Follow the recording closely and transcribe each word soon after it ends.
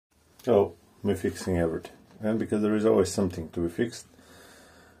So we're fixing everything, and because there is always something to be fixed,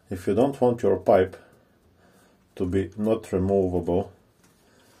 if you don't want your pipe to be not removable,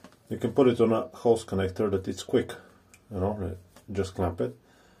 you can put it on a hose connector that it's quick, you know, just clamp it,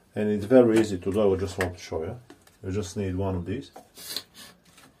 and it's very easy to do. I just want to show you. You just need one of these,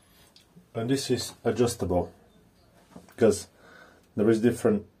 and this is adjustable because there is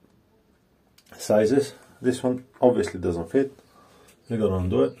different sizes. This one obviously doesn't fit. We're gonna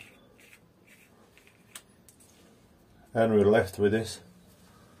undo it, and we're left with this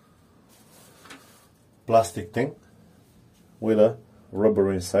plastic thing with a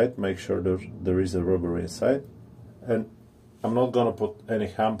rubber inside. Make sure there is a rubber inside, and I'm not gonna put any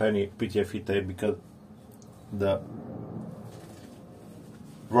hump, any PTFE tape, because the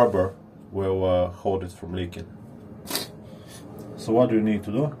rubber will hold it from leaking. So what you need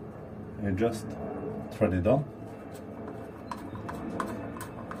to do, you just thread it on,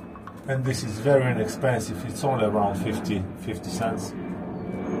 and this is very inexpensive. It's only around 50 cents,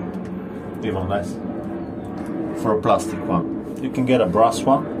 even less, for a plastic one. You can get a brass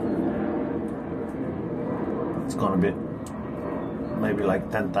one. It's gonna be maybe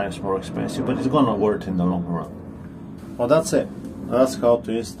like 10 times more expensive, but it's gonna work in the long run. Well, that's it. That's how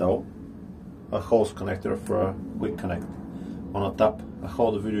to install a hose connector for a quick connect on a tap. I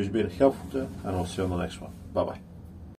hope the video has been helpful to you, and I'll see you on the next one. Bye bye.